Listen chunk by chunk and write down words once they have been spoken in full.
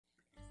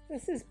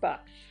This is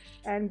Buck,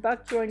 and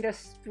Buck joined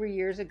us 3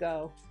 years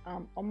ago,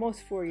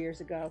 almost 4 years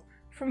ago,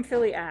 from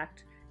Philly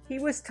Act. He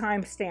was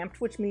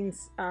time-stamped, which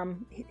means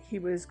he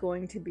was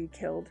going to be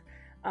killed.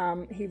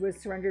 He was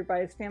surrendered by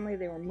his family.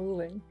 They were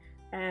moving,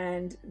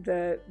 and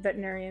the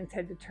veterinarians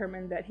had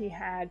determined that he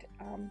had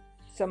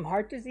some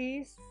heart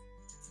disease.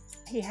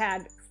 He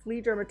had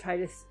flea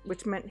dermatitis,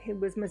 which meant he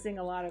was missing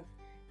a lot of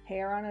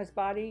hair on his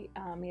body.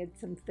 He had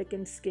some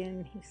thickened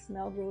skin. He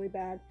smelled really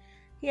bad.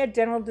 He had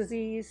dental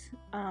disease.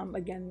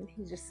 Again,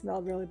 he just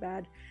smelled really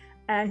bad.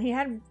 And he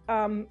had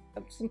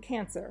some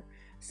cancer.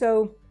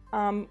 So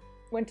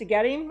went to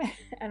get him,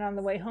 and on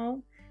the way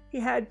home,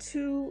 he had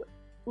 2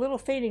 little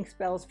fading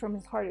spells from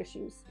his heart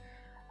issues.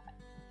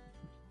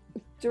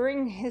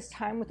 During his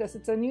time with us,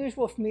 it's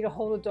unusual for me to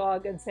hold a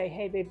dog and say,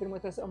 hey, they've been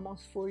with us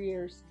almost 4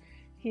 years.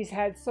 He's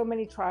had so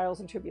many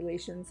trials and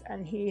tribulations,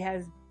 and he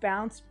has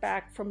bounced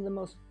back from the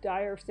most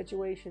dire of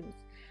situations.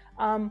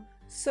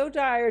 So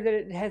dire that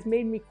it has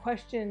made me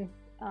question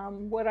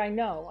what I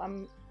know.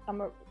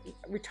 I'm a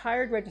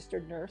retired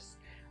registered nurse,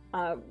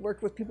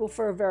 worked with people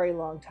for a very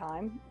long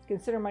time,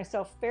 consider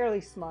myself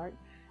fairly smart,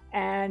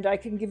 and I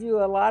can give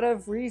you a lot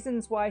of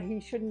reasons why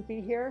he shouldn't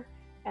be here.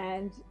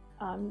 And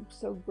I'm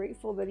so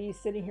grateful that he's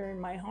sitting here in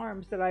my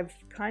arms, that I've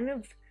kind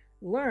of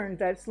learned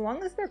that as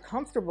long as they're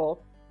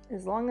comfortable,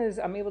 as long as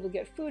I'm able to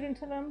get food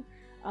into them,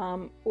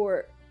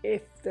 or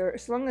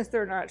as long as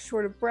they're not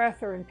short of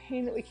breath or in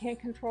pain that we can't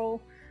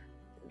control,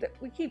 that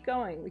we keep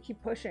going, we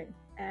keep pushing,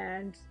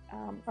 and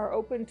are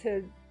open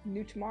to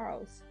new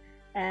tomorrows.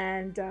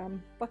 And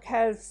Buck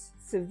has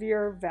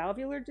severe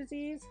valvular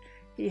disease.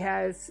 He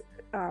has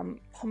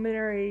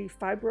pulmonary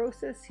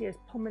fibrosis. He has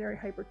pulmonary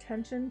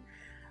hypertension.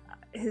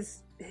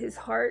 His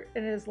heart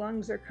and his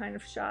lungs are kind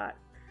of shot.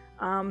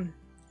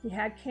 He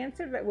had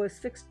cancer that was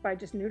fixed by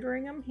just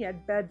neutering him. He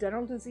had bad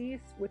dental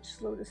disease, which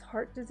slowed his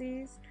heart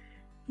disease.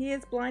 He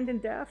is blind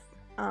and deaf.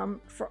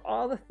 For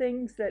all the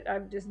things that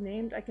I've just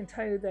named, I can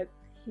tell you that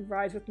he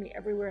rides with me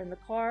everywhere in the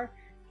car.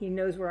 He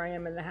knows where I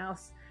am in the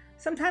house.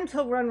 Sometimes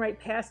he'll run right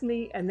past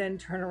me and then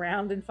turn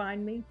around and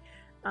find me.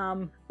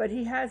 But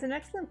he has an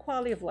excellent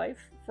quality of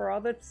life for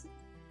all that's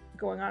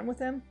going on with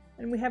him.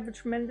 And we have a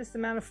tremendous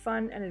amount of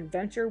fun and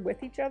adventure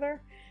with each other.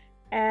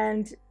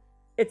 And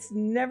it's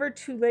never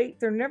too late.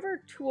 They're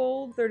never too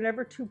old. They're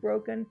never too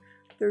broken.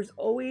 There's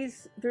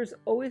always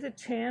a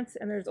chance,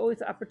 and there's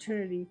always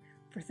opportunity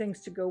for things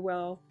to go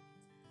well,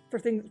 for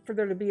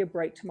there to be a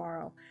bright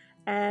tomorrow.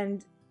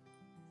 And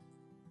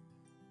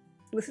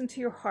listen to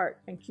your heart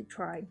and keep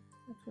trying.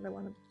 That's what I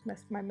want to,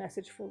 my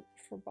message for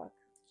Buck.